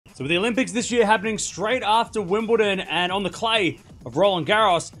So with the Olympics this year happening straight after Wimbledon and on the clay of Roland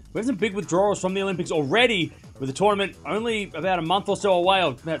Garros, we have some big withdrawals from the Olympics already, with the tournament only about a month or so away,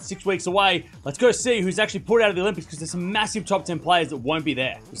 or about 6 weeks away. Let's go see who's actually pulled out of the Olympics, because there's some massive top 10 players that won't be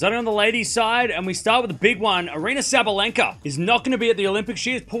there. We're starting on the ladies' side, and we start with the big one. Aryna Sabalenka is not going to be at the Olympics.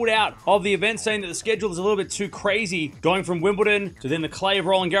 She has pulled out of the event, saying that the schedule is a little bit too crazy, going from Wimbledon to then the clay of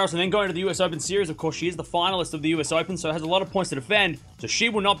Roland Garros, and then going to the US Open Series. Of course, she is the finalist of the US Open, so has a lot of points to defend, so she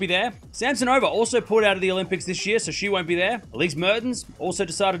will not be there. Samsonova also pulled out of the Olympics this year, so she won't be there. Elise Mertens also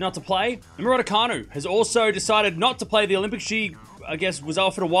decided not to play. Emma Raducanu has also decided not to play the Olympics. She, I guess, was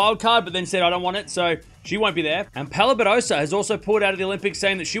offered a wild card, but then said, I don't want it, so she won't be there. And Pella Badosa has also pulled out of the Olympics,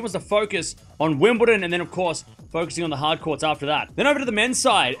 saying that she wants to focus on Wimbledon, and then, of course, focusing on the hard courts after that. Then over to the men's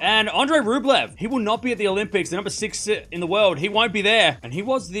side, and Andrey Rublev, he will not be at the Olympics, the number 6 in the world. He won't be there, and he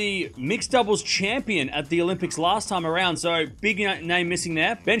was the mixed doubles champion at the Olympics last time around, so big name missing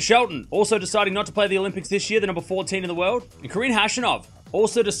there. Ben Shelton also deciding not to play the Olympics this year, the number 14 in the world. And Karine Khachanov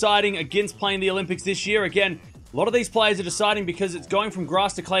also deciding against playing the Olympics this year. Again, a lot of these players are deciding because it's going from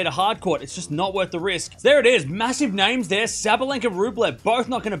grass to clay to hard court. It's just not worth the risk. So there it is. Massive names there. Sabalenka, Rublev, both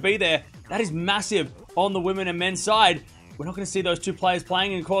not going to be there. That is massive on the women and men's side. We're not going to see those two players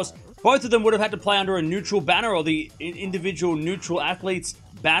playing. And of course, both of them would have had to play under a neutral banner, or the individual neutral athletes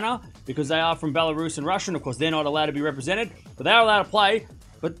banner, because they are from Belarus and Russia. And of course, they're not allowed to be represented, but they are allowed to play.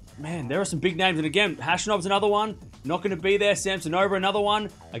 But man, there are some big names. And again, Khashanov's another one. Not going to be there. Samsonova, another one.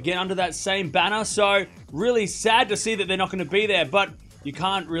 Again, under that same banner. So, really sad to see that they're not going to be there. But you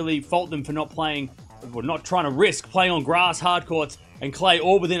can't really fault them for not playing, or not trying to risk playing on grass, hard courts, and clay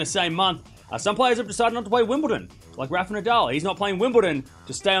all within the same month. Some players have decided not to play Wimbledon, like Rafael Nadal. He's not playing Wimbledon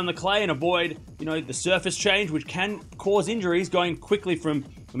to stay on the clay and avoid, the surface change, which can cause injuries going quickly from,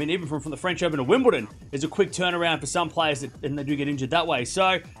 even from the French Open to Wimbledon is a quick turnaround for some players, and they do get injured that way.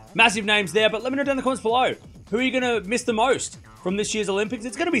 So, massive names there, but let me know down in the comments below. Who are you going to miss the most from this year's Olympics?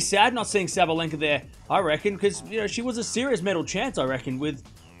 It's going to be sad not seeing Sabalenka there, I reckon, because, she was a serious medal chance, I reckon, with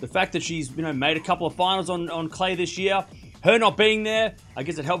the fact that she's, made a couple of finals on clay this year. Her not being there, I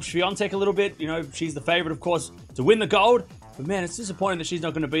guess it helps Swiatek a little bit. She's the favorite, of course, to win the gold. But man, it's disappointing that she's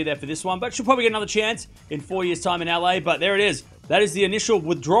not going to be there for this one. But she'll probably get another chance in 4 years' time in LA. But there it is. That is the initial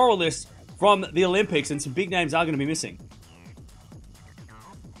withdrawal list from the Olympics, and some big names are going to be missing.